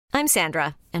I'm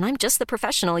Sandra, and I'm just the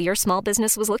professional your small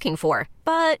business was looking for.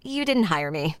 But you didn't hire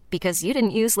me because you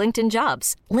didn't use LinkedIn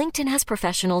Jobs. LinkedIn has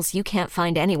professionals you can't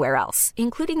find anywhere else,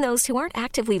 including those who aren't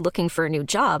actively looking for a new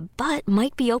job, but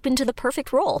might be open to the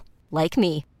perfect role, like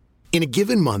me. In a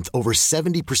given month, over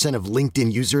 70% of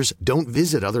LinkedIn users don't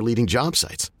visit other leading job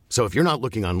sites. So if you're not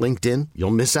looking on LinkedIn,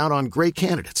 you'll miss out on great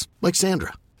candidates like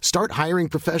Sandra. Start hiring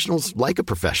professionals like a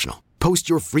professional. Post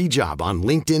your free job on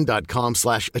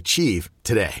linkedin.com/achieve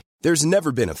today. There's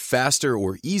never been a faster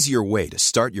or easier way to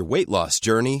start your weight loss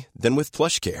journey than with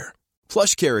PlushCare.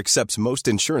 PlushCare accepts most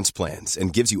insurance plans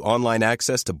and gives you online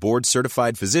access to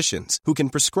board-certified physicians who can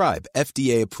prescribe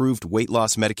FDA-approved weight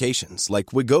loss medications like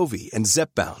Wegovy and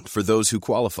Zepbound for those who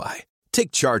qualify.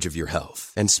 Take charge of your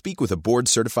health and speak with a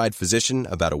board-certified physician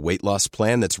about a weight loss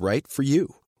plan that's right for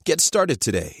you. Get started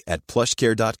today at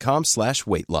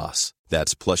plushcare.com/weight loss.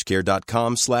 That's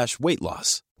plushcare.com/weight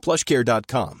loss.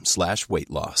 plushcare.com/weight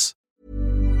loss.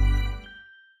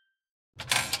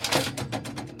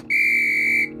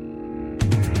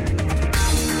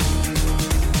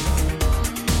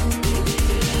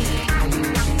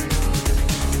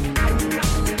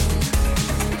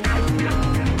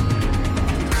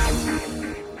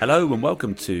 Hello and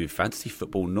welcome to Fantasy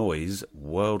Football Noise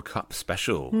World Cup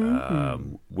Special.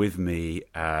 With me,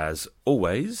 as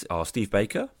always, are Steve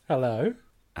Baker. Hello.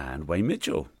 And Wayne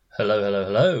Mitchell. Hello, hello,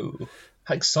 hello.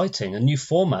 How exciting. A new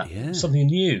format. Yeah. Something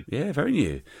new. Yeah, very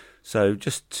new. So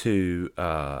just to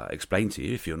explain to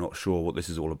you, if you're not sure what this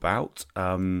is all about,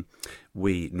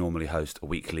 we normally host a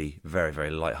weekly, very,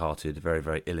 very light-hearted, very,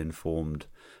 very ill-informed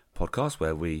podcast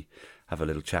where we have a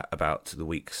little chat about the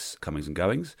week's comings and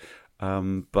goings.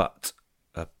 But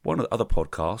one of the other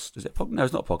podcasts, is it? No,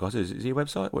 it's not a podcast. Is he a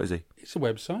website? What is he? It's a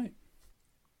website.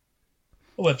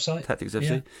 A website. Tactics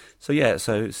FC. Yeah.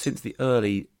 So since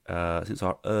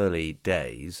our early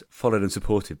days, followed and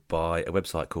supported by a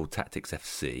website called Tactics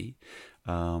FC,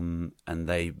 and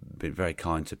they've been very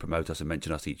kind to promote us and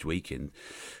mention us each week in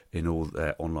all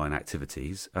their online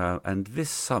activities. And this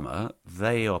summer,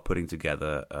 they are putting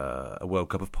together a World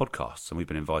Cup of podcasts, and we've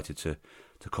been invited to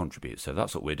contribute. So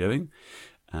that's what we're doing.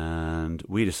 And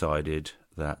we decided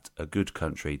that a good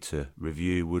country to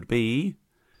review would be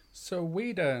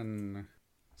Sweden.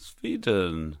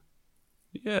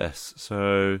 Yes.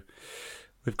 So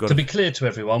we've got to be clear to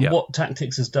everyone, what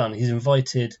Tactics has done, he's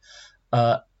invited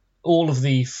all of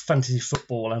the fantasy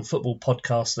football and football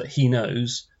podcasts that he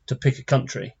knows to pick a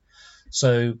country.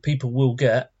 So people will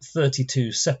get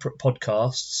 32 separate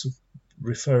podcasts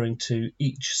referring to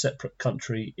each separate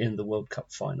country in the World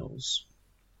Cup finals.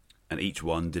 And each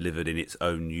one delivered in its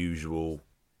own usual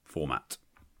format.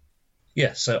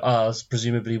 Yes, so ours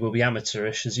presumably will be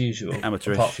amateurish as usual,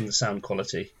 apart from the sound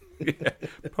quality. Yeah,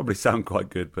 probably sound quite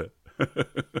good, but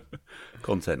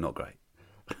content not great.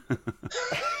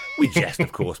 We jest,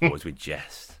 of course, boys, we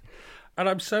jest. And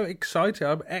I'm so excited,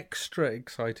 I'm extra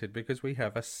excited because we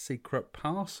have a secret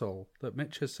parcel that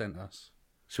Mitch has sent us.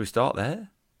 Should we start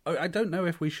there? I don't know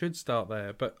if we should start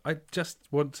there, but I just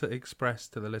want to express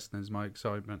to the listeners my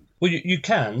excitement. Well, you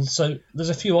can. So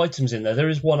there's a few items in there. There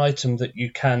is one item that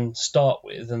you can start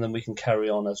with, and then we can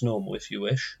carry on as normal if you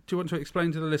wish. Do you want to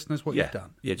explain to the listeners what you've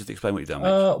done? Yeah, just explain what you've done.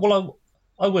 Well,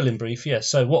 I will in brief, yes.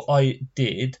 So what I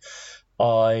did,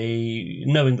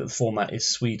 knowing that the format is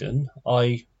Sweden,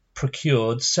 I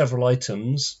procured several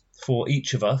items for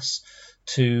each of us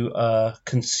to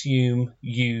consume,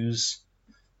 use,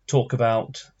 talk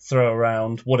about, throw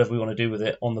around, whatever we want to do with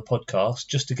it on the podcast,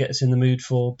 just to get us in the mood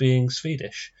for being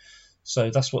Swedish. So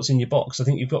that's what's in your box. I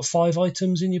think you've got 5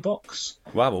 items in your box.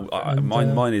 Wow, well,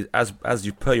 mine is, as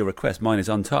you per your request, mine is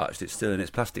untouched. It's still in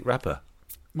its plastic wrapper.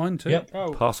 Mine too. Yep.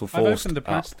 Oh, Parcel forced. I've opened the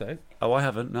plastic. Oh, I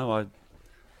haven't. No, I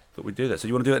thought we'd do that. So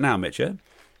you want to do it now, Mitch, yeah?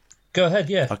 Go ahead,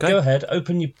 yeah. Okay. Go ahead.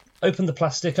 Open the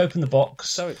plastic, open the box,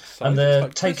 So excited.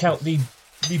 and take out the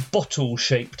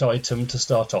bottle-shaped item to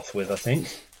start off with, I think.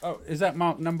 Oh, is that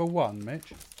mark number 1,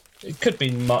 Mitch? It could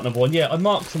be mark number 1. Yeah, I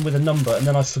marked them with a number, and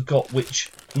then I forgot which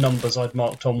numbers I'd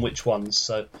marked on which ones.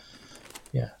 So,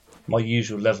 yeah, my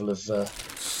usual level of...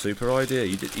 Super idea.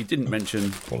 You didn't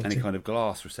mention quality. any kind of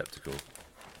glass receptacle.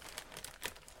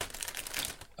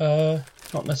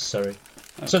 Not necessary.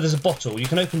 Oh. So there's a bottle. You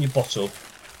can open your bottle.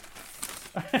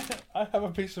 I have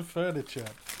a piece of furniture.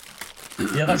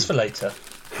 Yeah, that's for later.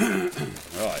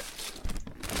 Right.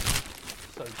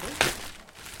 So good.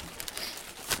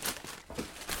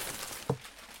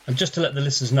 And just to let the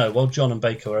listeners know, while John and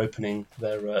Baker are opening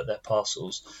their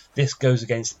parcels, this goes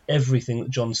against everything that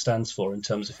John stands for in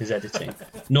terms of his editing.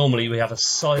 Normally we have a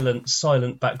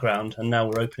silent background, and now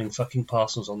we're opening fucking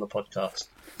parcels on the podcast.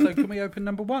 So can we open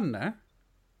number 1 now?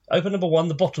 Open number 1,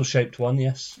 the bottle-shaped one,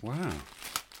 yes. Wow.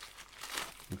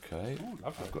 Okay. Oh,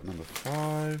 lovely. I've got number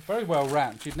 5. Very well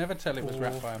wrapped. You'd never tell it was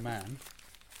wrapped by a man.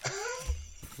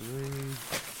 3,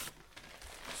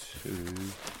 2.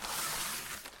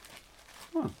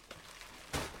 Oh,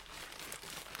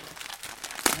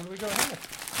 What do we got here?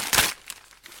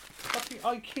 Lucky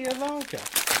IKEA lager.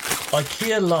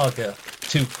 IKEA lager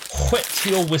to whet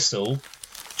your whistle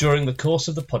during the course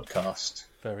of the podcast.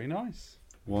 Very nice.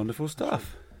 wonderful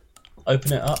stuff.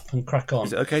 Open it up and crack on.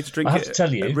 Is it okay to drink I have it to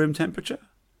tell you, at room temperature?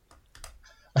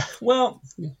 Well,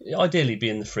 ideally be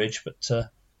in the fridge, but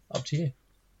up to you.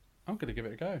 I'm going to give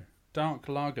it a go. Dark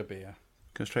lager beer.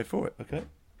 Go straight for it, okay.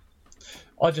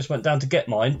 I just went down to get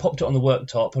mine, popped it on the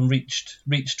worktop, and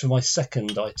reached for my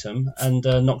second item and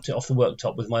knocked it off the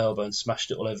worktop with my elbow and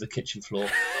smashed it all over the kitchen floor.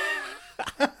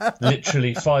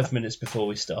 Literally 5 minutes before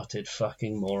we started.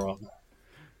 Fucking moron.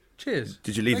 Cheers.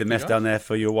 Did you leave Thank the mess guys. down there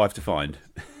for your wife to find?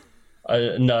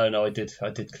 No, I did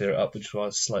clear it up, which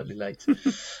was slightly late.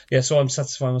 Yeah, so I'm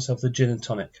satisfying myself with a gin and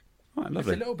tonic. Right, It's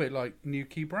lovely. a little bit like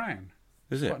Nuki Brown.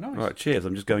 Is it? quite nice. Right, cheers.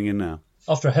 I'm just going in now.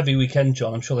 After a heavy weekend,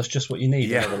 John, I'm sure that's just what you need,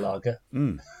 Yeah. another lager.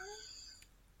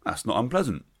 That's not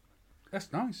unpleasant.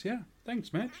 That's nice, yeah.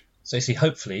 Thanks, Mitch. So you see,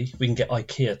 hopefully we can get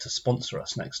IKEA to sponsor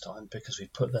us next time because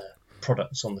we've put their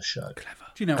products on the show. Do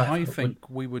you know, I when- think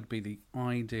we would be the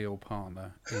ideal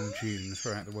partner in June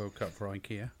throughout the World Cup for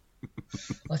IKEA.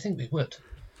 I think we would.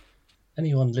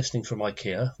 Anyone listening from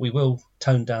IKEA, we will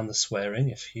tone down the swearing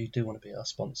if you do want to be our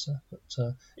sponsor.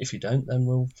 But if you don't, then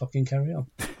we'll fucking carry on.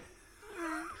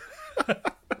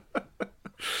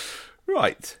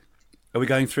 Right. Are we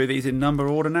going through these in number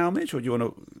order now, Mitch, or do you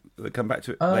want to come back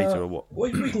to it later, or what?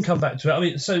 We can come back to it. I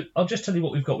mean, so I'll just tell you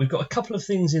what we've got. We've got a couple of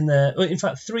things in there. Well, in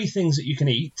fact, 3 things that you can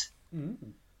eat.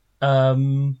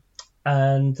 And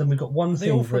then we've got one Are they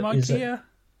thing all from that is IKEA?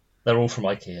 they're all from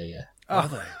IKEA, yeah. Are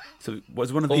they? So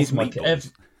was one of All these from meatballs?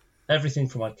 IKEA. Everything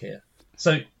from IKEA.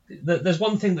 So there's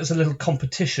one thing that's a little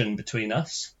competition between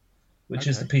us, which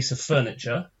is the piece of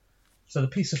furniture. So the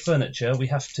piece of furniture, we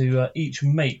have to each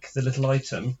make the little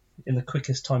item in the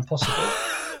quickest time possible.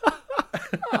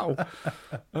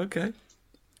 Okay.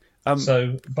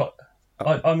 But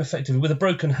I'm effectively, with a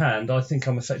broken hand, I think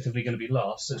I'm effectively going to be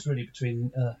last. So it's really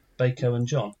between Baco and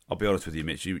John. I'll be honest with you,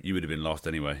 Mitch. You would have been last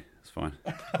anyway. It's fine.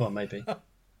 Well, maybe.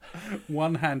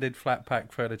 One-handed flat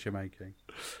pack furniture making.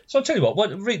 So I'll tell you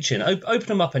what reach in, open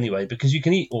them up anyway, because you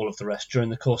can eat all of the rest during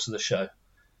the course of the show.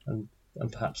 And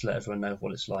perhaps let everyone know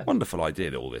what it's like. Wonderful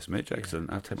idea, all this, Mitch.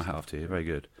 Excellent. I'll take my hat off to you. Very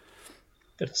good.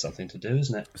 Bit of something to do,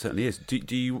 isn't it? It certainly is. Do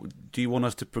you want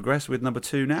us to progress with number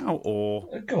 2 now, or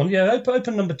Go on, yeah,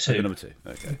 open number 2. number 2?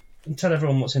 Okay. And tell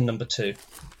everyone what's in number 2.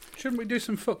 Shouldn't we do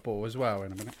some football as well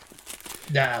in a minute?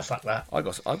 Nah, fuck that. I've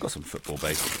got some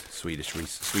football-based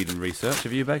Sweden research.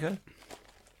 Have you, Baker?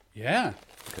 Yeah.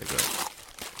 Okay, great.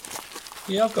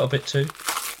 Yeah, I've got a bit too.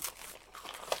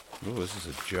 Oh, this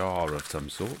is a jar of some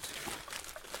sort.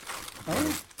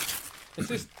 Oh. Is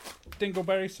this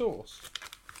dingleberry sauce?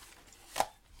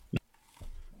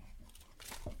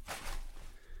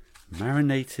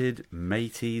 Marinated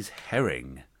mateys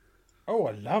herring. Oh,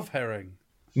 I love herring.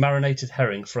 Marinated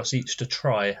herring for us each to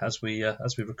try as we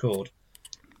record.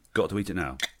 Got to eat it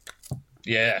now.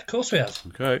 Yeah, of course we have.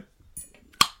 Okay.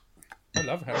 I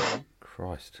love herring.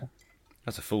 Christ.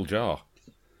 That's a full jar.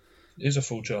 It is a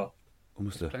full jar.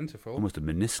 Almost a Plentiful. almost a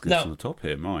meniscus Now- on the top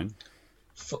here, mine.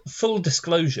 Full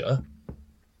disclosure,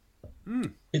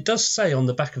 it does say on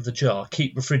the back of the jar,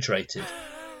 keep refrigerated.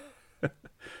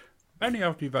 Only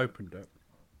after you've opened it.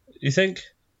 You think?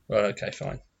 Well, okay,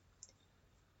 fine.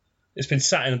 It's been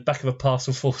sat in the back of a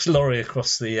parcel force lorry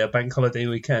across the bank holiday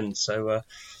weekend, so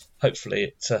hopefully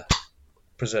it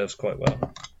preserves quite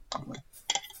well.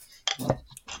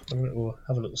 We'll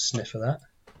have a little sniff of that.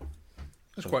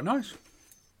 That's quite nice.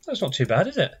 That's not too bad,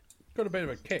 is it? Got a bit of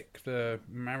a kick, the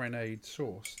marinade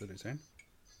sauce that it's in.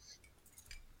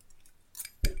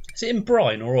 Is it in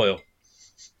brine or oil?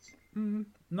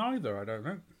 Neither, I don't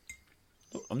know.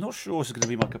 I'm not sure it's going to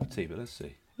be my cup of tea, but let's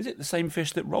see. Is it the same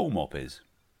fish that roll mop is?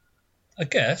 I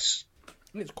guess.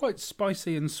 It's quite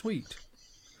spicy and sweet.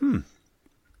 It's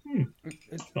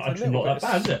Not actually not that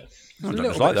bad, is it? There's a don't little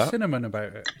dislike bit of that. cinnamon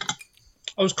about it.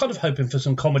 I was kind of hoping for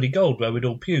some comedy gold where we'd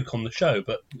all puke on the show,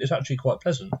 but it's actually quite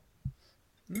pleasant.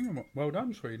 Well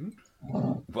done, Sweden.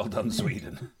 Well done,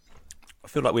 Sweden. I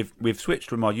feel like we've switched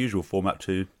from our usual format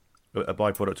to a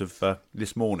byproduct of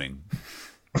this morning.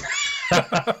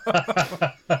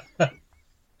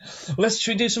 Well,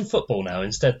 should we do some football now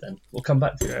instead then? We'll come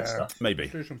back to that stuff. Maybe.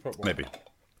 Do some football. Maybe.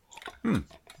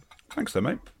 Thanks, though,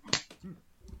 mate.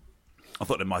 I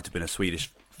thought there might have been a Swedish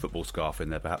football scarf in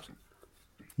there, perhaps.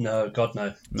 No, God,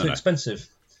 no. No, Too no. expensive.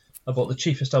 I bought the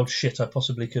cheapest old shit I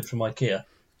possibly could from IKEA.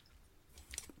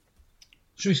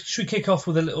 Should we kick off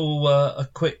with a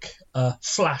quick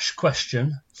flash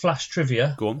question, flash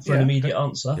trivia Go on. for an immediate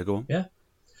answer? Yeah, go on. Yeah.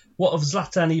 What have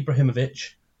Zlatan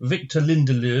Ibrahimovic, Victor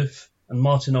Lindelöf, and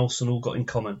Martin Olsson all got in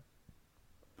common?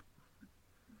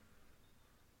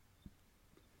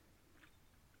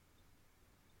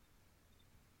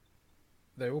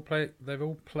 They've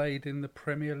all played in the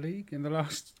Premier League in the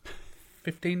last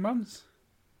 15 months.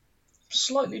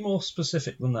 Slightly more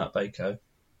specific than that, Bako.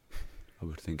 I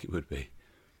would think it would be.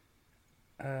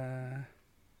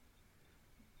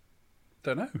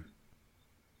 Don't know.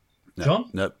 No, John?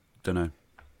 Nope, don't know.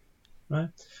 No.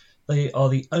 They are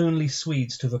the only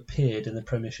Swedes to have appeared in the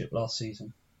Premiership last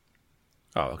season.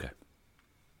 Oh, okay.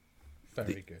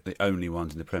 Very good. The only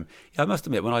ones in the Prem. Yeah, I must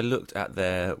admit, when I looked at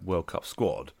their World Cup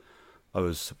squad, I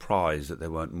was surprised that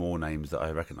there weren't more names that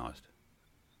I recognised.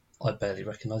 I barely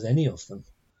recognise any of them.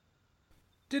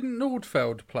 Didn't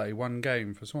Nordfeld play one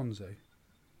game for Swansea?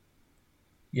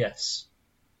 Yes.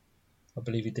 I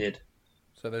believe he did.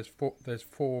 So there's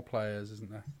four players,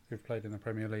 isn't there, who've played in the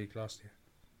Premier League last year?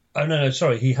 Oh, no,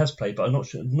 sorry, he has played, but I'm not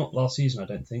sure. Not last season, I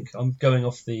don't think. I'm going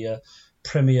off the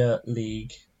Premier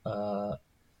League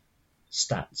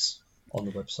stats on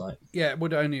the website. Yeah, it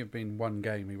would only have been one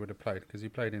game he would have played, because he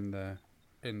played in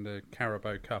the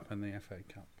Carabao Cup and the FA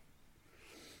Cup.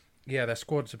 Yeah, their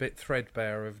squad's a bit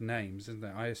threadbare of names, isn't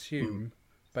it? I assume,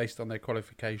 based on their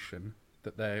qualification,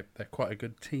 that they're quite a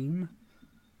good team.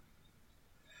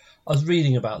 I was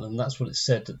reading about them. That's what it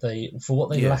said, that they, for what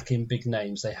they lack in big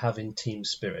names, they have in team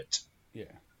spirit. Yeah.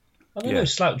 And they're no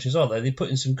slouches, are they? They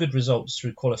put in some good results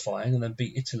through qualifying and then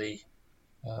beat Italy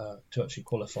to actually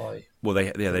qualify. Well,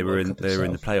 they were in the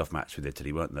itself. playoff match with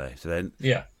Italy, weren't they? So then,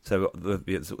 So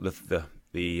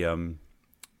the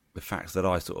facts that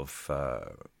I sort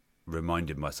of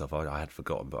reminded myself I had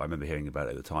forgotten, but I remember hearing about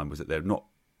it at the time, was that they're not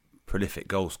prolific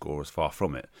goal scorers. Far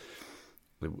from it.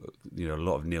 You know, a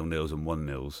lot of 0-0s and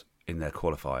 1-0s in their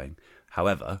qualifying.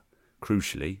 However,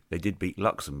 crucially, they did beat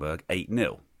Luxembourg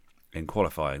 8-0 in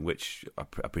qualifying, which I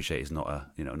appreciate is not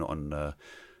a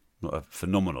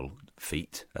phenomenal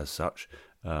feat as such,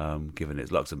 given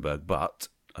it's Luxembourg. But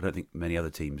I don't think many other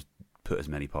teams put as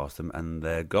many past them, and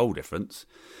their goal difference,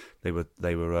 they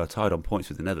were tied on points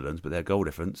with the Netherlands, but their goal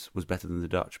difference was better than the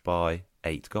Dutch by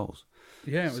 8 goals.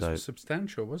 Yeah, it was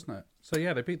substantial, wasn't it? So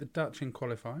yeah, they beat the Dutch in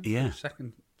qualifying. Yeah.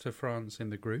 Second to France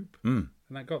in the group. And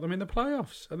that got them in the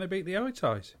playoffs, and they beat the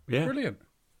Oitais. Yeah. Brilliant.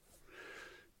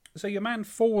 So your man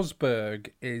Forsberg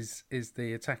is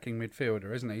the attacking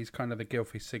midfielder, isn't he? He's kind of the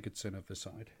Gylfi Sigurdsson of the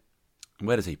side. And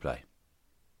where does he play?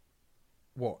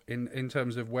 What, in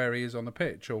terms of where he is on the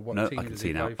pitch, or what team I can does see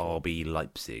he now. play for? RB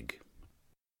Leipzig.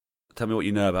 Tell me what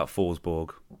you know about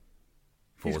Forsberg.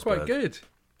 He's quite good.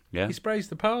 Yeah? He sprays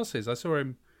the passes. I saw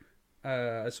him.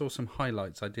 I saw some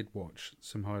highlights. I did watch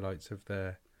some highlights of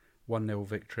their 1-0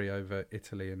 victory over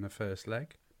Italy in the first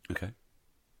leg. Okay.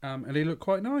 And he looked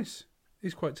quite nice.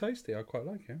 He's quite tasty. I quite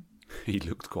like him. He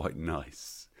looked quite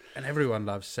nice. And everyone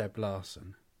loves Seb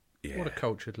Larsson. Yeah. What a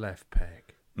cultured left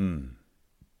peg.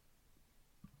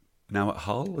 Now at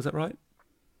Hull, is that right?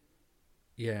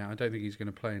 Yeah, I don't think he's going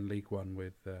to play in League One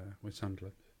with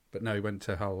Sunderland. But no, he went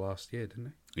to Hull last year,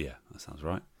 didn't he? Yeah, that sounds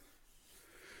right.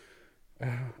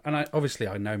 And I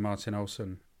know Martin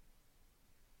Olsson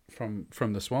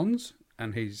from the Swans,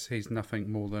 and he's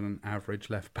nothing more than an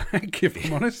average left back, if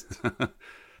I'm honest.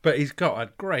 But he's got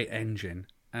a great engine,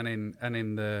 and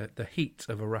in the heat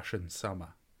of a Russian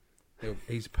summer,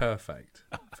 he's perfect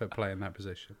for playing that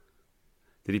position.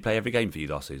 Did he play every game for you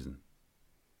last season?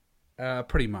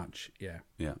 Pretty much, yeah.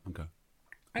 Yeah, okay.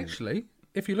 Actually,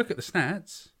 if you look at the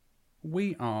stats,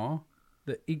 we are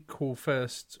the equal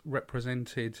first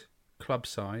represented club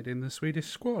side in the Swedish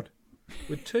squad,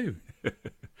 with 2. There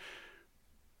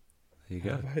you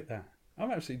go. How about that?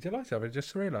 I'm absolutely delighted. I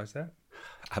just realised that.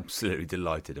 Absolutely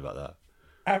delighted about that.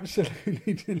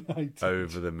 Absolutely delighted.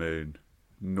 Over the moon.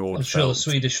 Nordfeld. I'm sure the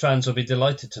Swedish fans will be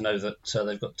delighted to know that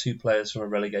they've got 2 players from a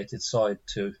relegated side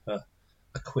to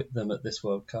acquit them at this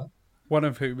World Cup. One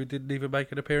of whom didn't even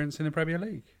make an appearance in the Premier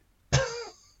League.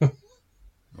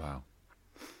 Wow.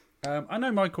 I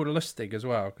know Michael Lustig as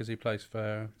well, because he plays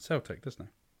for Celtic, doesn't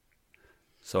he?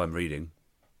 So I'm reading.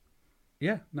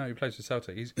 Yeah, no, he plays for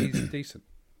Celtic. He's decent.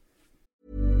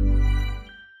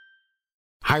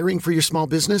 Hiring for your small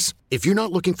business? If you're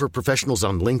not looking for professionals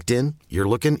on LinkedIn, you're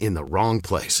looking in the wrong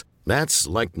place. That's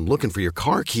like looking for your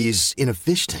car keys in a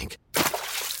fish tank.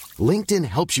 LinkedIn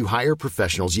helps you hire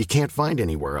professionals you can't find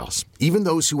anywhere else, even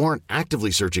those who aren't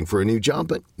actively searching for a new job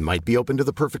but might be open to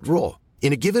the perfect role.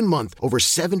 In a given month, over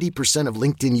 70% of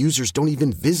LinkedIn users don't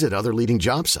even visit other leading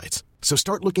job sites. So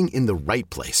start looking in the right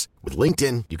place. With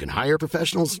LinkedIn, you can hire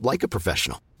professionals like a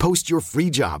professional. Post your free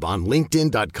job on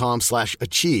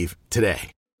linkedin.com/achieve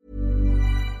today.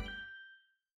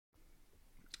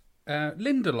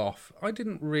 Lindelof, I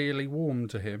didn't really warm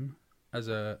to him as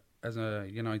a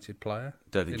United player.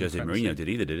 Don't think Jose Mourinho did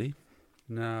either, did he?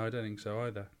 No, I don't think so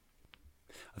either.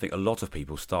 I think a lot of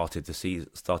people started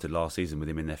last season with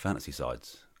him in their fantasy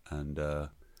sides, and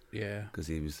yeah, because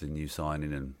he was the new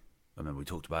signing, and I remember we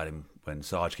talked about him when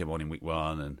Sarge came on in week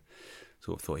 1, and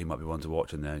sort of thought he might be one to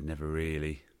watch, and then never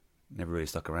really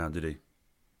stuck around, did he?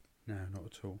 No, not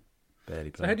at all. Barely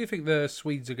So played. how do you think the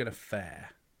Swedes are going to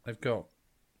fare? They've got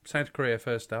South Korea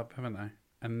first up, haven't they?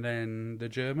 And then the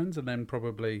Germans, and then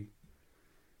probably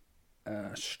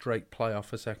a straight playoff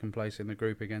for second place in the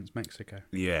group against Mexico.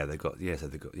 Yeah,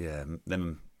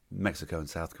 them Mexico and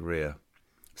South Korea.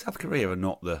 South Korea are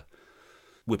not the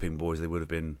whipping boys they would have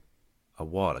been a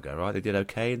while ago, right? They did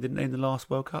okay, didn't they, in the last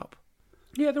World Cup?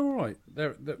 Yeah, they're all right.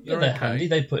 They're They're okay. handy.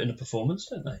 They put in a performance,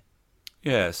 don't they?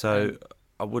 Yeah, so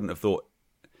I wouldn't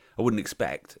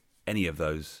expect any of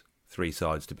those three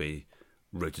sides to be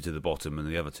rooted to the bottom, and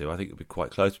the other two, I think it would be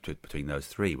quite close between those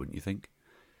three, wouldn't you think?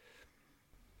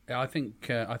 Yeah, I think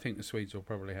the Swedes will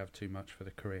probably have too much for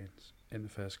the Koreans in the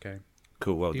first game.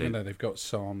 Cool, well Even done. though they've got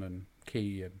Son and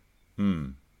Key and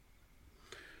All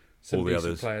some the decent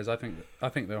others. players, I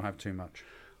think they'll have too much.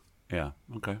 Yeah,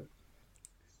 okay. Do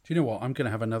you know what? I'm going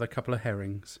to have another couple of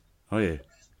herrings. Oh yeah,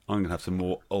 I'm going to have some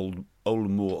more old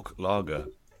Mork lager.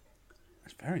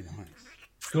 That's very nice.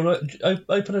 Do you want to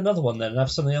open another one then and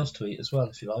have something else to eat as well,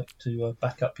 if you like, to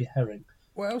back up your herring?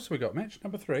 What else have we got, Mitch?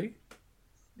 Number 3?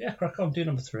 Yeah, crack on, do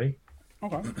number 3.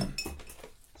 Okay.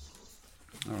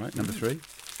 All right, number 3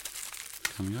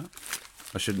 coming up.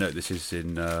 I should note this is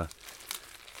in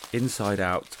inside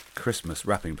out Christmas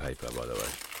wrapping paper, by the way.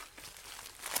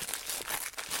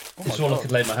 Oh This is my one I God.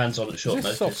 could lay my hands on at short Is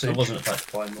this notice, so I sausage? wasn't about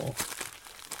to buy more.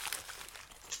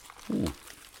 Ooh,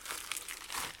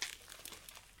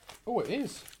 Oh, it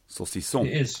is. saucisson.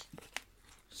 It is.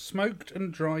 Smoked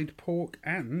and dried pork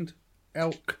and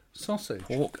elk sausage.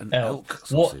 Pork and Elk. elk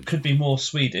sausage. What could be more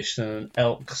Swedish than an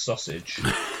elk sausage?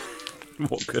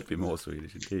 What could be more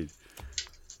Swedish indeed?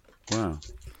 Wow.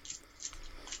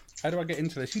 How do I get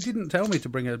into this? You didn't tell me to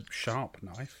bring a sharp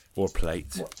knife. Or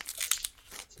plate. What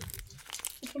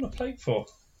on a plate for?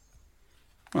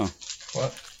 Well,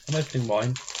 What? I'm opening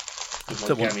mine with my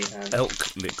don't gammy want hand.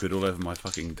 elk liquid all over my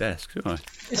fucking desk, do I?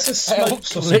 It's a smoked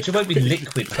sausage. There won't be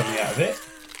liquid coming out of it.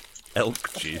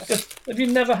 Elk juice. Have you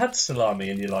never had salami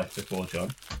in your life before, John?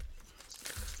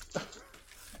 Oh,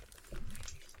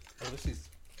 this is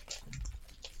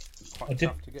I quite did-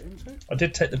 tough to get into. I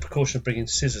did take the precaution of bringing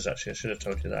scissors, actually. I should have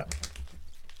told you that.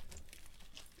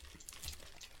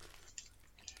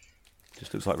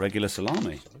 Just looks like regular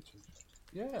salami.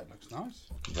 Yeah, it looks nice.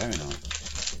 Very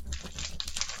nice.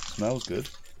 Smells good.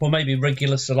 Well, maybe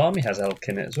regular salami has elk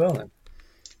in it as well, then.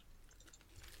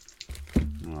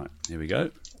 All right, here we go.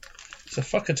 It's a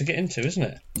fucker to get into, isn't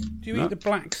it? Do you No. eat the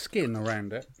black skin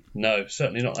around it? No,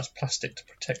 certainly not. That's plastic to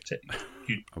protect it.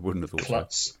 You I wouldn't have thought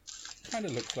klutz. Kind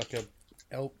of looks like a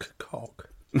elk cock.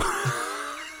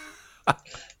 Have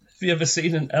you ever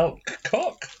seen an elk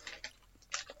cock?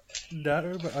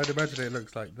 No, but I'd imagine it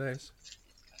looks like this.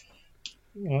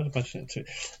 Oh, I'd imagine it too.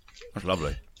 so. That's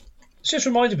lovely. It's just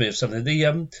reminded me of something.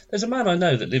 There's a man I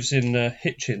know that lives in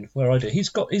Hitchin, where I do. He's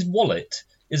got his wallet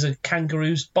is a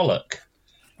kangaroo's bollock.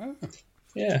 Oh.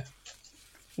 Yeah,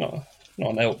 not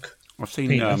an elk. I've seen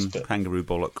Penis, but- kangaroo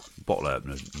bollock bottle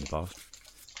openers in the past.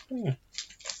 Yeah.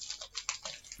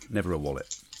 Never a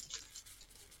wallet.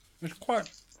 It's quite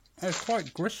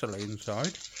gristly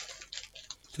inside.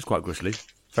 Just quite gristly.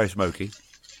 Very smoky.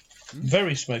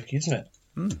 Very smoky, isn't it?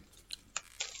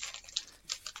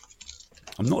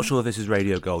 I'm not sure this is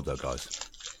Radio Gold though, guys.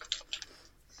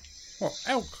 What,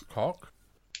 elk cock?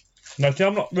 No, see,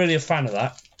 I'm not really a fan of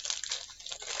that.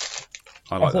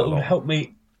 I I like that thought a it would lot. help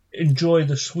me enjoy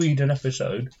the Sweden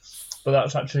episode, but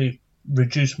that's actually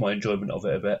reduced my enjoyment of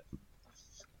it a bit.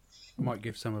 I might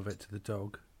give some of it to the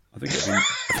dog. I think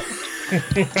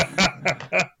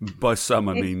by some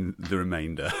I mean the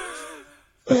remainder.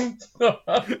 Some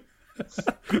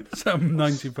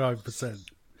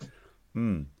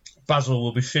 95%. Basil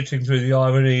will be shitting through the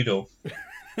iron needle.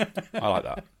 I like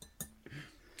that.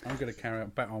 I'm going to carry on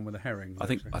back on with the herring. I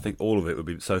think all of it would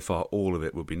be so far. All of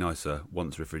it would be nicer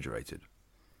once refrigerated.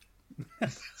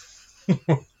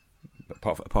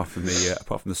 apart from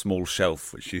the small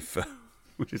shelf which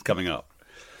is coming up.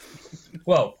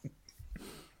 Well,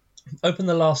 Open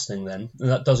the last thing then, and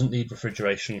that doesn't need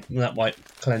refrigeration, and that might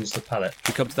cleanse the palate.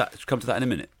 Should we come to that in a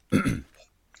minute?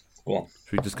 Go on.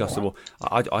 Should we discuss them all?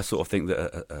 I sort of think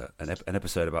that an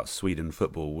episode about Sweden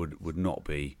football would not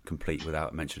be complete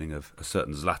without mentioning of a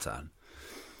certain Zlatan.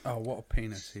 Oh, what a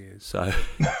penis he is! So,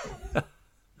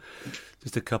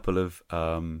 just a couple of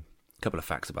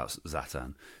facts about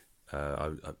Zlatan.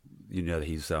 You know,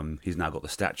 he's now got the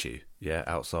statue,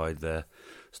 outside the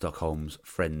Stockholm's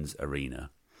Friends Arena.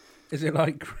 Is it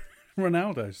like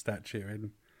Ronaldo's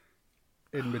statue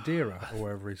in Madeira or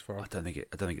wherever he's from? I don't think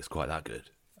it's quite that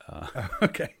good.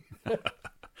 Okay.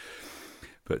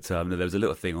 But there was a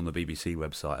little thing on the BBC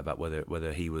website about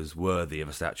whether he was worthy of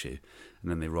a statue,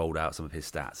 and then they rolled out some of his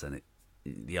stats, and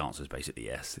the answer is basically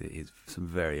yes. It's some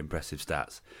very impressive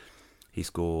stats. He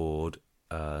scored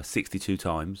 62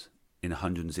 times in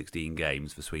 116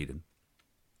 games for Sweden.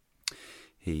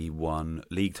 He won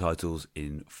league titles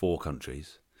in 4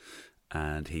 countries,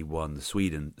 and he won the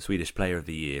Swedish Player of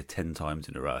the Year 10 times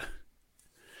in a row.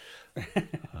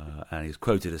 And he's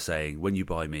quoted as saying, "When you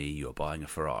buy me, you're buying a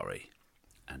Ferrari,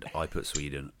 and I put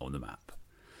Sweden on the map."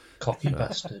 Cocky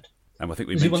bastard. And I think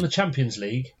Has he won the Champions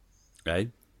League? Eh?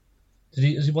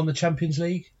 Has he won the Champions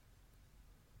League?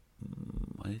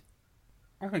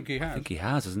 I think he has. I think he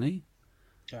has, hasn't he?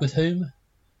 Yeah. With whom?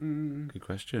 Good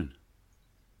question.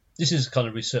 This is the kind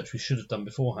of research we should have done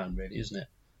beforehand, really, isn't it?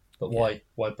 But why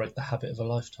break the habit of a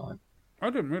lifetime? I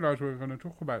didn't realise we were going to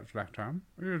talk about Zlatan.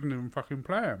 He doesn't even fucking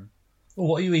play him. Well,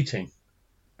 what are you eating?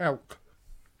 Elk.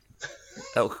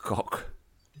 Elk cock.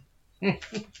 I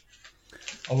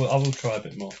will try a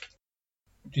bit more.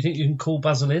 Do you think you can call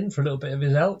Basil in for a little bit of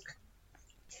his elk?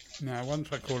 No,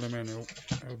 once I call him in, he'll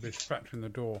be scratching the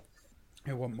door.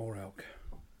 He'll want more elk.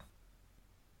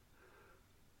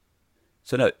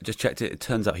 So no, just checked it. It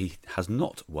turns out he has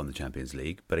not won the Champions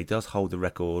League, but he does hold the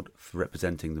record for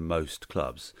representing the most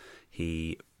clubs.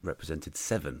 He represented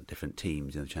 7 different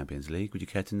teams in the Champions League. Would you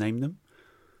care to name them?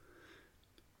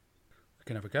 We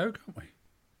can have a go, can't we?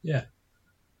 Yeah.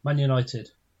 Man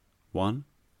United. 1,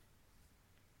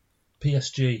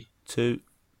 PSG. 2,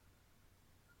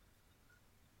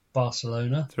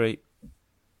 Barcelona. 3,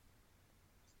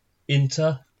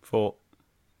 Inter. 4.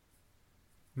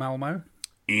 Malmo.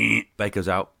 Baker's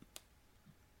out.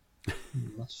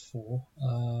 That's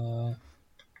 4.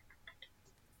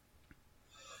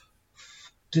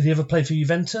 Did he ever play for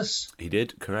Juventus? He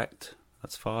did, correct.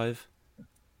 That's 5.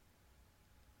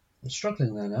 I'm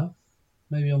struggling there now.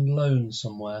 Maybe on loan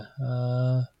somewhere.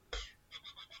 Was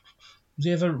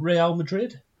he ever Real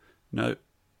Madrid? No.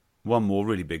 One more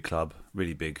really big club,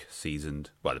 really big,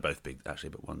 seasoned. Well, they're both big actually,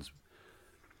 but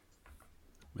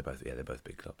they're both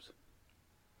big clubs.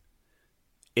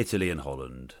 Italy and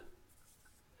Holland.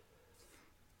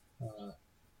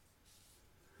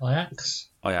 Ajax.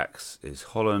 Ajax is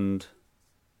Holland.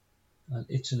 And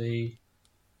Italy.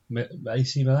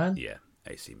 AC Milan? Yeah,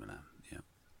 AC Milan. Yeah,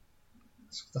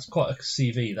 That's quite a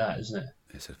CV, that, isn't it?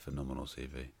 it's a phenomenal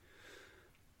CV.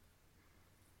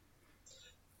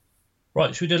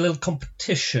 Right, should we do a little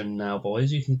competition now,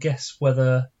 boys? You can guess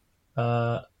whether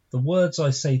the words I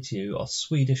say to you are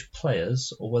Swedish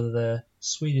players or whether they're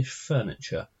Swedish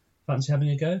furniture. Fancy having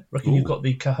a go? Reckon you've got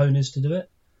the cojones to do it?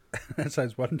 That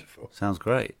sounds wonderful. Sounds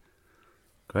great.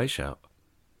 Great shout.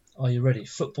 Are you ready?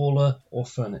 Footballer or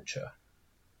furniture?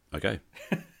 Okay.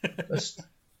 Let's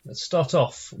start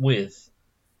off with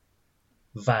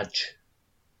Vag.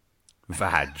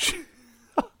 Vag.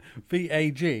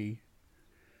 VAG.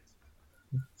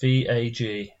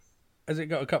 VAG. Has it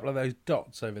got a couple of those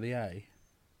dots over the A?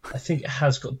 I think it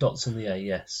has got dots in the A,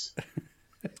 yes.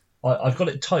 I've got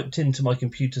it typed into my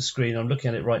computer screen. I'm looking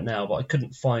at it right now, but I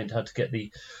couldn't find how to get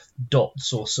the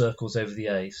dots or circles over the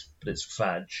A's. But it's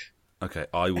Vag. Okay,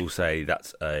 I will say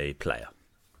that's a player.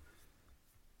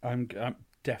 I'm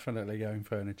definitely going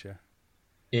furniture.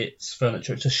 It's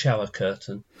furniture. It's a shower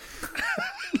curtain.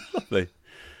 Lovely.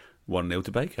 1-0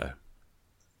 to Baker.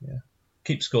 Yeah.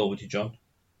 Keep score, would you, John?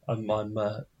 I'm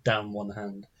down one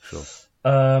hand. Sure.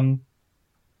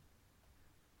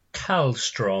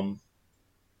 Karlstrom.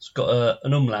 It's got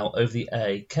an umlaut over the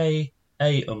A.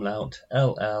 K-A umlaut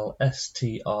L-L-S-T-R-O-M.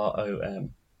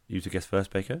 You to guess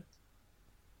first, Baker?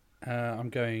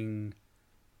 I'm going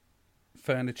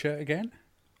furniture again.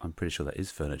 I'm pretty sure that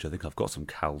is furniture. I think I've got some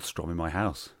Karlstrom in my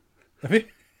house. Have you?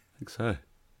 I think so.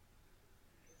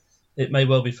 It may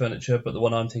well be furniture, but the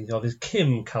one I'm thinking of is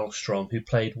Kim Karlstrom, who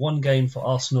played one game for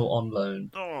Arsenal on loan.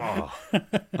 Oh.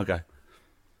 Okay.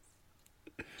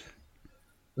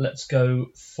 Let's go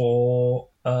for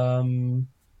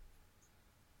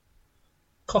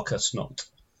Cockersnot.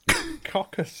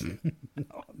 Caucus.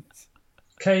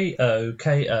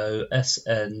 Kokosnot.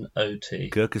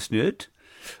 Gurkesnut.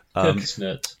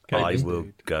 Gurkesnut. I will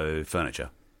go furniture.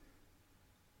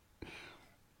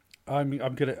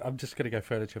 I'm just gonna go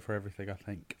furniture for everything. I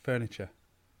think furniture.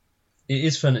 It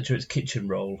is furniture. It's kitchen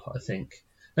roll, I think.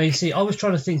 Now you see, I was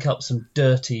trying to think up some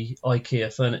dirty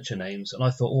IKEA furniture names, and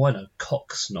I thought, oh, I know,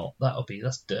 Cocksnot.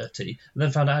 That's dirty. And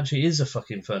then found out actually it is a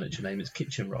fucking furniture name. It's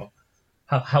kitchen roll.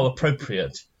 How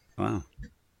appropriate. Wow.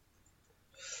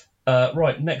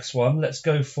 Right, next one. Let's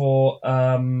go for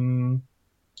Pisslingar.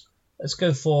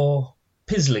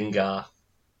 Pisslingar.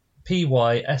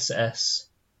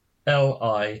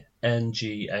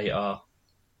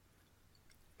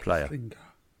 Player.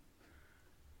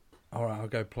 All right, I'll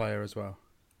go player as well.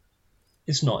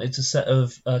 It's not. It's a set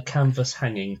of canvas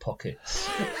hanging pockets.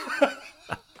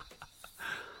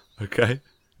 Okay.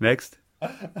 Next.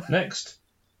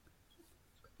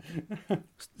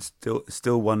 Still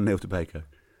 1-0 to Baco.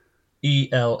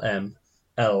 ELM.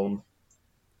 Elm.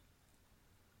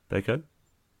 Baco?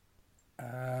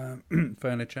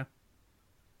 Furniture.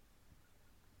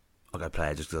 I'll go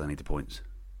player just because I need the points.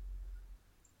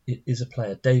 It is a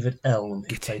player. David Elm,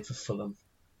 who played for Fulham.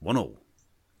 1-1.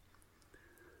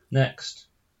 Next.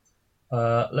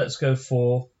 Let's go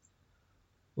for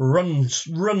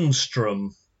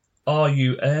Runstrom.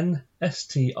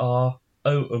 RUNSTRO_M.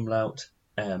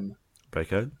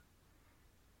 Baco?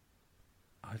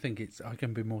 I think I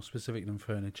can be more specific than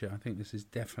furniture. I think this is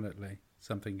definitely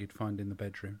something you'd find in the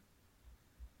bedroom.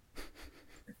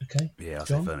 Okay. Yeah, I'll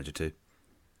John? say furniture too.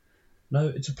 No,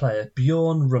 it's a player.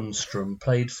 Bjorn Rundstrom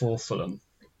played for Fulham.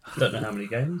 Don't know how many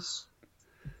games.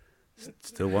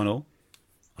 Still 1-1.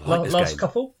 I like this Last game.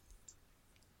 couple?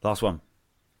 Last one.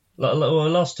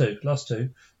 Last two.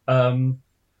 Kumsplat.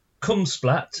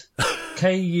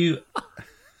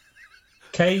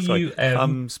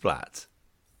 KUM Splat.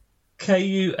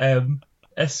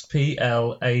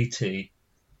 KUMSPLAT.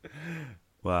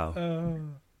 Wow.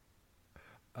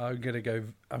 I'm gonna go.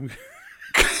 I'm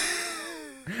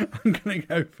gonna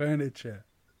go furniture.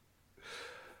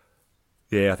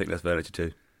 Yeah, I think that's furniture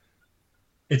too.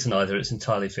 It's neither. It's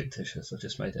entirely fictitious. I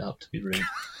just made it up to be rude.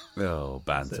 Oh,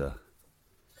 banter.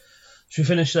 Should we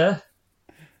finish there?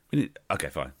 Okay,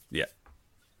 fine. Yeah.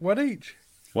 One each.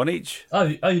 One each. Oh,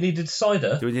 you need a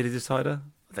decider? Do we need a decider?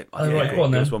 I think. Right, go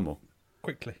on give then. us one more.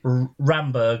 Quickly.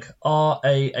 Ramberg.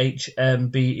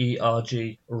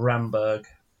 RAHMBERG. Ramberg.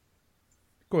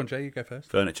 Go on, Jay. You go first.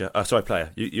 Furniture. Sorry,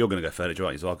 player. You're going to go furniture,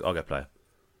 aren't you? So I'll go player.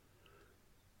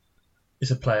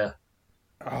 It's a player.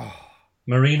 Oh,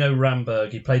 Marino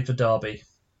Ramberg. He played for Derby.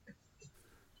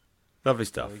 Lovely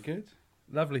stuff. very good.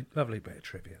 Lovely bit of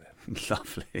trivia there.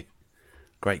 Lovely.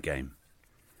 Great game.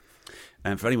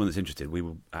 And for anyone that's interested, we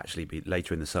will actually be,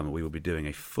 later in the summer, we will be doing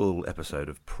a full episode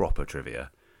of proper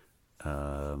trivia.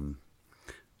 A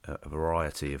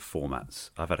variety of formats.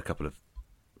 I've had a couple of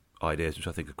ideas which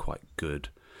I think are quite good.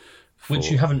 Which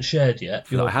you haven't shared yet.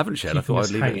 I haven't shared. I thought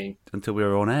I'd leave hanging. it until we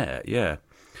were on air. Yeah.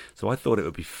 So I thought it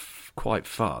would be quite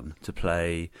fun to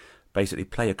basically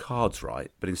play your cards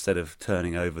right, but instead of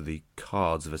turning over the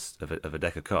cards of a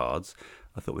deck of cards,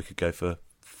 I thought we could go for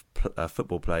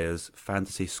football players'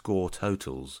 fantasy score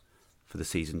totals for the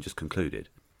season just concluded.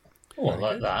 Oh, I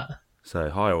like that.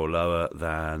 So higher or lower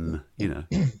than,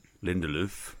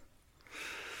 Lindelof.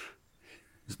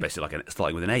 It's basically like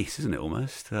starting with an ace, isn't it,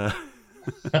 almost? That'd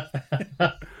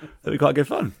be quite good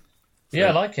fun. So, Yeah,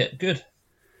 I like it. Good.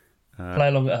 Play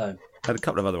along at home. Had a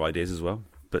couple of other ideas as well.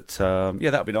 But, that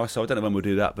would be nice. So I don't know when we'll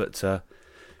do that, but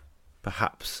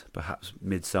perhaps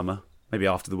midsummer. Maybe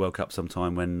after the World Cup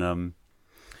sometime when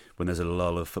there's a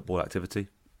lull of football activity.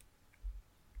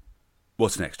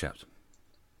 What's next, chaps?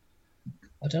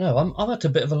 I don't know. I'm at a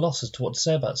bit of a loss as to what to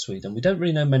say about Sweden. We don't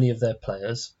really know many of their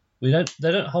players. They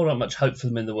don't hold out much hope for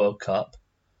them in the World Cup.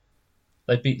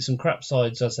 They beat some crap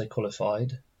sides as they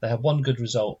qualified. They had one good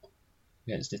result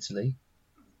against Italy.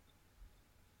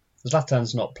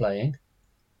 Zlatan's not playing.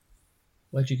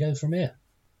 Where'd you go from here?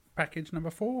 Package number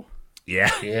 4.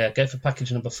 Yeah. Yeah, go for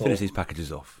package number 4. Finish these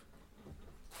packages off.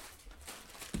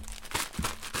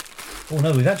 Oh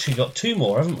no, we've actually got 2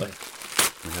 more, haven't we?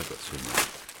 We have got 2 more.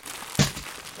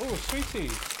 Oh,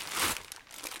 sweetie.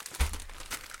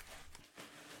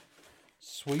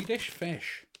 Swedish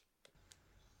fish.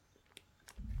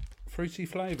 Fruity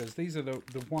flavours. These are the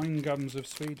wine gums of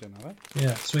Sweden, are they?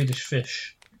 Yeah, Swedish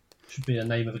fish. Should be a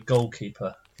name of a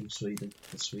goalkeeper from Sweden.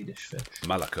 The Swedish fish.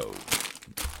 Malaco.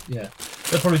 Yeah.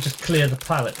 They'll probably just clear the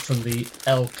palate from the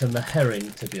elk and the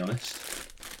herring, to be honest.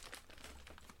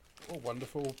 Oh,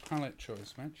 wonderful palate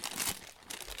choice, Mitch.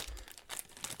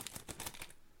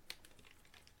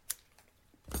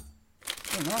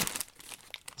 Oh,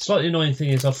 nice. Slightly annoying thing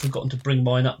is I've forgotten to bring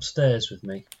mine upstairs with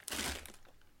me.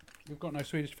 You've got no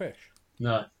Swedish fish?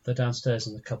 No, they're downstairs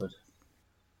in the cupboard.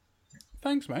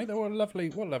 Thanks, mate. They were lovely.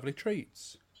 What lovely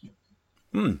treats.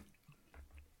 Quite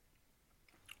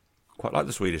like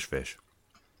the Swedish fish.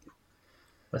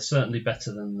 They're certainly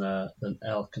better than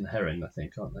elk and herring, I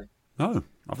think, aren't they? No,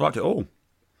 I've liked it all.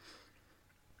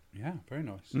 Yeah, very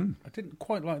nice. I didn't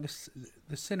quite like this.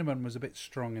 The cinnamon was a bit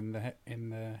strong in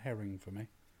the herring for me.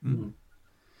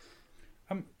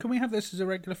 Can we have this as a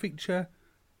regular feature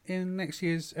in next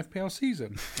year's FPL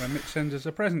season, where Mitch sends us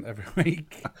a present every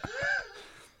week?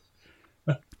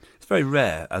 It's very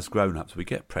rare as grown-ups we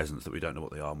get presents that we don't know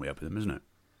what they are and we open them, isn't it?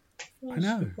 I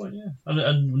know. Good point, yeah.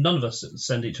 And none of us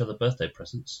send each other birthday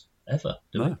presents, ever,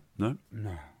 do we?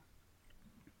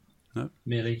 No.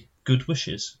 Merely good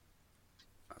wishes.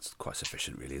 That's quite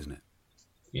sufficient, really, isn't it?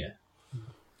 Yeah.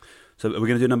 So are we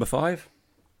going to do number 5?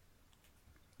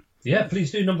 Yeah, please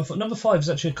do. Number 5 is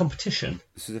actually a competition.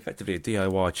 This is effectively a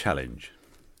DIY challenge.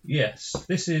 Yes,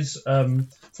 this is,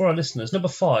 for our listeners, number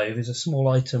 5 is a small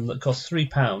item that costs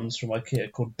 £3 from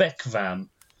IKEA called Beckvam.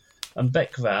 And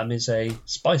Beckvam is a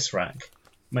spice rack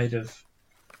made of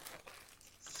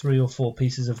 3 or 4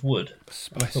 pieces of wood.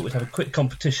 And I thought we'd have a quick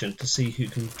competition to see who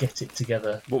can get it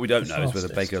together. What we don't know is fastest.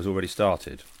 whether Baker's already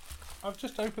started. I've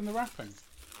just opened the wrapping.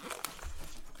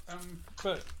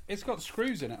 But it's got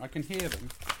screws in it. I can hear them.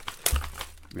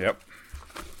 Yep.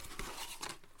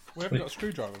 We haven't got a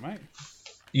screwdriver, mate.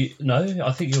 No,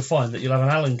 I think you'll find that you'll have an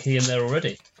Allen key in there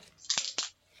already.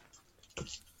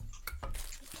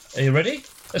 Are you ready?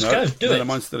 Let's go. Do it. No,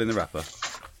 mine's still in the wrapper.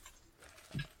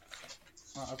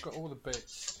 Right, I've got all the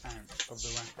bits out of the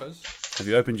wrappers. Have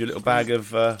you opened your little bag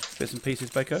of bits and pieces,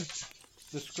 Baker?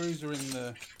 The screws are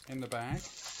in the bag.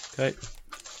 Okay.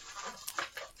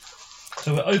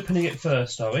 So we're opening it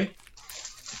first, are we?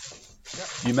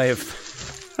 You may have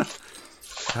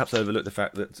perhaps overlooked the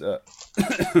fact that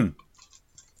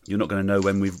you're not going to know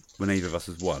when either of us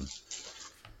has won.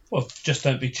 Well, just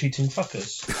don't be cheating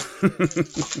fuckers.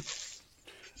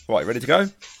 Right, ready to go?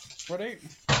 Ready?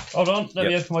 Hold on, let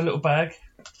me open my little bag.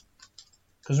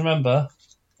 Because remember,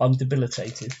 I'm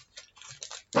debilitated.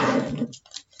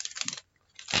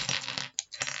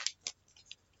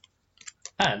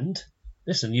 And,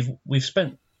 listen, we've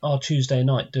spent our Tuesday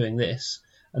night doing this,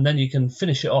 and then you can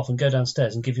finish it off and go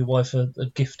downstairs and give your wife a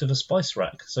gift of a spice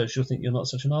rack, so she'll think you're not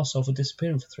such an arsehole for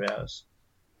disappearing for 3 hours.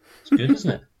 It's good,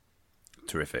 isn't it?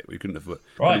 Terrific. We couldn't have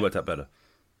Right. worked out better.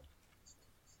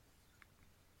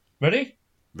 Ready?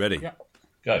 Ready? Yeah.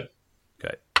 Go.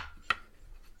 Okay.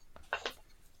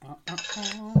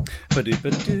 I've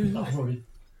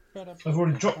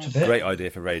already dropped a bit. Great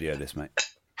idea for radio, this, mate.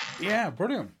 Yeah,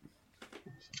 brilliant.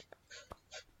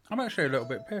 I'm actually a little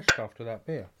bit pissed after that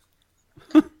beer.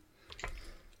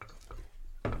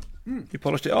 You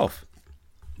polished it off.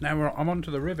 Now I'm on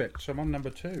to the rivets. I'm on number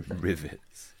 2.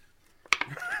 Rivets.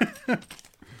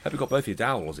 Have you got both your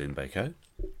dowels in, Bako?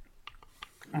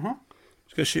 Uh-huh.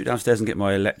 Just go shoot downstairs and get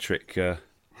my electric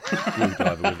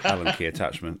screwdriver with Allen key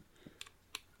attachment.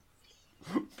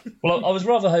 Well, I was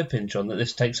rather hoping, John, that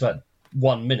this takes about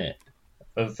 1 minute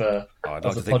of I'd like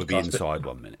of to the think we'll be podcast, but inside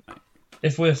 1 minute, mate.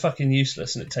 if we're fucking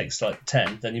useless and it takes like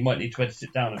 10, then you might need to edit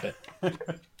it down a bit.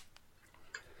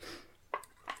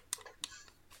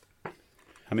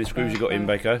 How many screws you got in,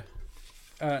 Bako?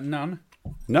 None.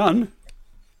 None?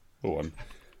 Go on.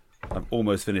 I've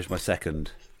almost finished my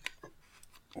second.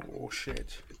 Oh,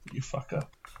 shit. You fucker.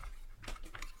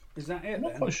 Is that it, I'm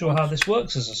not then? quite sure how this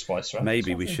works as a spice rack.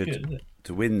 Maybe It's we not should, very good, is it?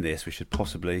 to win this, we should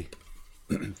possibly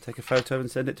take a photo and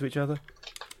send it to each other.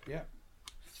 Yeah.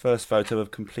 First photo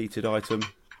of completed item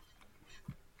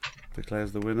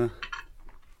declares the winner.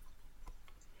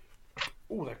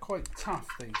 Oh, they're quite tough,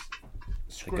 these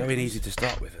screws. They're going easy to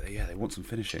start with. Yeah, they want some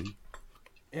finishing.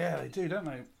 Yeah, they do, don't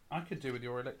they? I could do with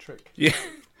your electric Yeah.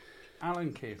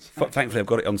 Allen keys. Thankfully, I've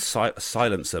got it on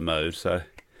silencer mode, so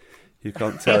you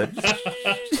can't tell it.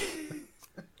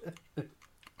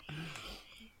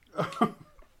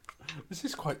 This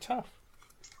is quite tough.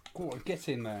 Oh, get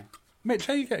in there. Mitch,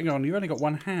 how are you getting on? You've only got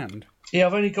one hand. Yeah,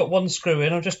 I've only got one screw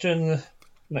in. I'm just doing the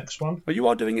next one. But you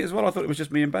are doing it as well. I thought it was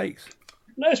just me and Bakes.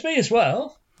 No, it's me as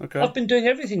well. Okay. I've been doing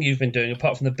everything you've been doing,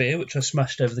 apart from the beer, which I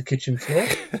smashed over the kitchen floor.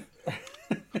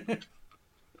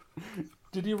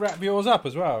 Did you wrap yours up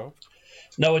as well?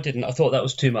 No, I didn't. I thought that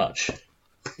was too much.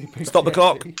 Stop the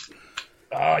clock.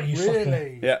 Ah, you fucker.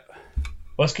 Really? Yeah.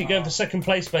 Well, let's keep going for second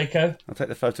place, Bako. I'll take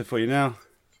the photo for you now.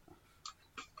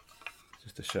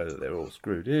 Just to show that they're all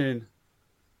screwed in.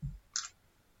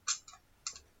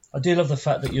 I do love the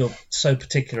fact that you're so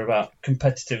particular about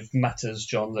competitive matters,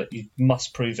 John, that you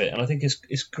must prove it, and I think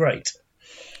it's great.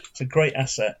 It's a great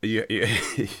asset. I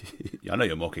know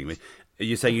you're mocking me.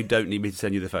 You say you don't need me to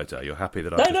send you the photo. You're happy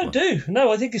that No, do.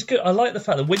 No, I think it's good. I like the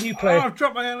fact that when you play... I've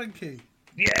dropped my Allen key.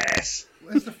 Yes!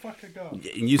 Where's the fucker gone?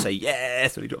 And you say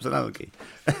yes when he drops an Allen key.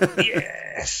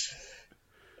 Yes!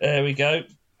 There we go.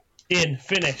 In,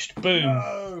 finished, boom.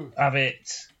 No. Have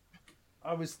it.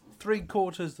 I was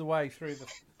 3/4 the way through the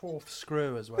 4th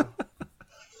screw as well.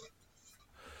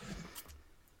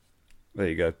 There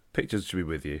you go. Pictures should be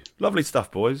with you. Lovely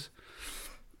stuff, boys.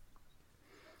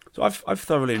 So I've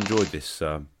thoroughly enjoyed this.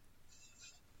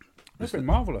 It's been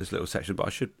marvellous. This little section,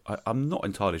 but I'm not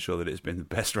entirely sure that it's been the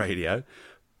best radio.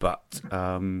 But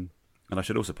and I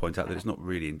should also point out that it's not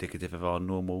really indicative of our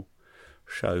normal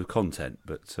show content.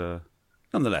 But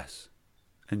nonetheless,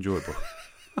 enjoyable.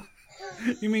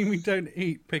 You mean we don't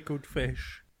eat pickled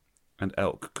fish? And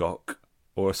elk cock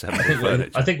or assembled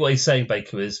furniture. I think what he's saying,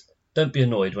 Baker, is don't be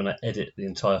annoyed when I edit the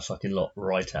entire fucking lot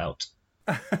right out.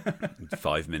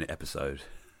 5-minute episode.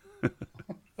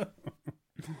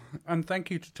 And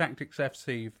thank you to Tactics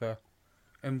FC for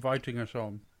inviting us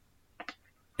on.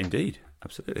 Indeed,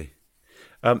 absolutely.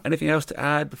 Anything else to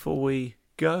add before we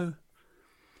go?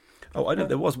 Oh, I know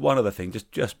there was one other thing,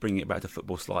 just bringing it back to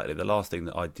football slightly. The last thing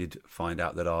that I did find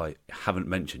out that I haven't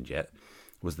mentioned yet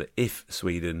was that if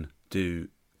Sweden do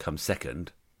come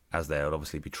second, as they'll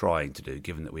obviously be trying to do,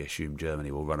 given that we assume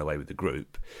Germany will run away with the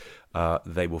group,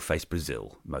 they will face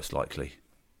Brazil, most likely,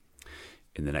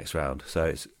 in the next round. So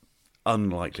it's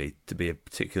unlikely to be a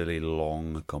particularly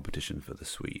long competition for the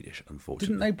Swedish,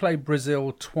 unfortunately. Didn't they play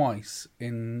Brazil twice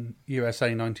in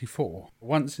USA 94?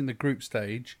 Once in the group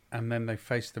stage, and then they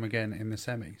faced them again in the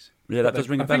semis. Yeah, that does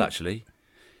ring a bell, actually.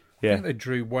 Yeah. I think they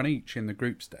drew one each in the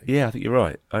group stage. Yeah, I think you're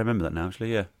right. I remember that now,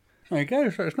 actually, yeah. There you go,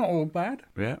 so it's not all bad.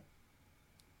 Yeah.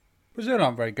 Brazil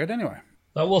aren't very good anyway.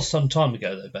 That was some time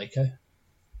ago, though, Baker.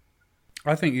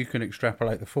 I think you can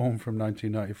extrapolate the form from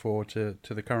 1994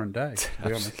 to the current day, to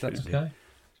be honest. That's Okay.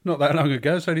 not that long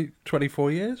ago, it's only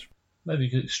 24 years. Maybe you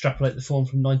could extrapolate the form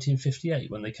from 1958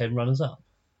 when they came runners-up.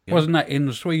 Yeah. Wasn't that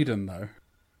in Sweden, though?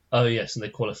 Oh, yes, and they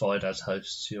qualified as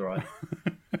hosts, you're right.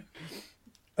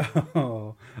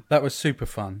 Oh, that was super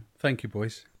fun. Thank you,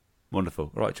 boys.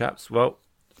 Wonderful. All right, chaps. Well,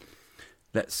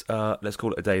 let's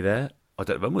call it a day there. I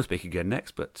don't know when we'll speak again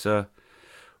next, but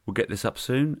we'll get this up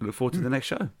soon. Look forward to the next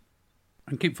show.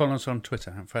 And keep following us on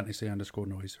Twitter at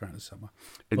fantasy_noise throughout the summer.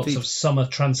 Lots Indeed. of summer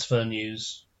transfer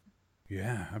news.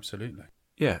 Yeah, absolutely.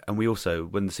 Yeah, and we also,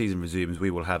 when the season resumes,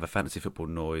 we will have a Fantasy Football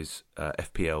Noise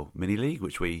FPL mini league,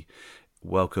 which we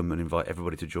welcome and invite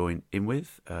everybody to join in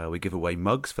with. We give away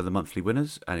mugs for the monthly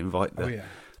winners and invite the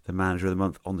manager of the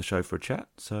month on the show for a chat.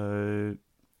 So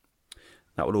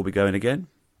that will all be going again.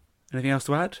 Anything else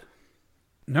to add?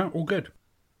 No, all good.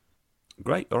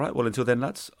 Great. All right. Well, until then,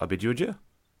 lads, I bid you adieu.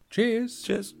 Cheers.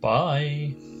 Cheers.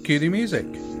 Bye. Cue the music.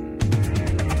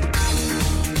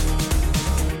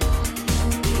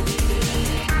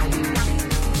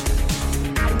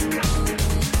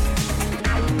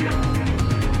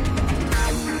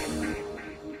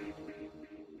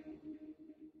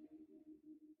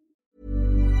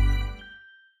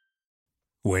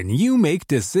 When you make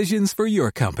decisions for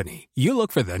your company, you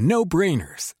look for the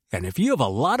no-brainers. And if you have a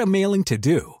lot of mailing to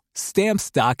do,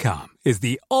 Stamps.com is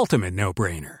the ultimate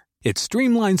no-brainer. It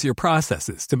streamlines your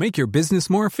processes to make your business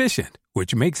more efficient,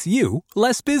 which makes you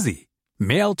less busy.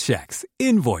 Mail checks,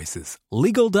 invoices,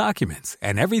 legal documents,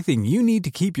 and everything you need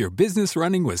to keep your business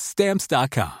running with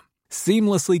Stamps.com.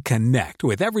 Seamlessly connect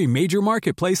with every major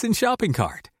marketplace and shopping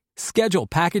cart. Schedule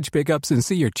package pickups and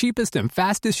see your cheapest and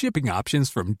fastest shipping options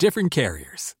from different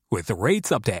carriers. With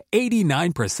rates up to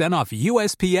 89% off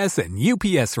USPS and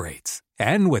UPS rates.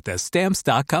 And with the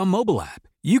Stamps.com mobile app,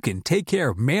 you can take care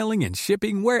of mailing and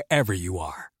shipping wherever you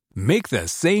are. Make the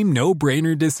same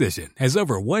no-brainer decision as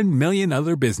over 1 million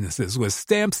other businesses with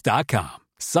Stamps.com.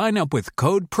 Sign up with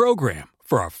code PROGRAM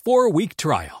for a 4-week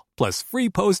trial, plus free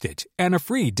postage and a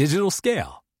free digital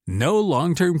scale. No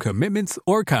long-term commitments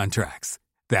or contracts.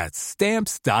 That's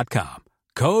Stamps.com.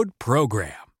 Code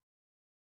PROGRAM.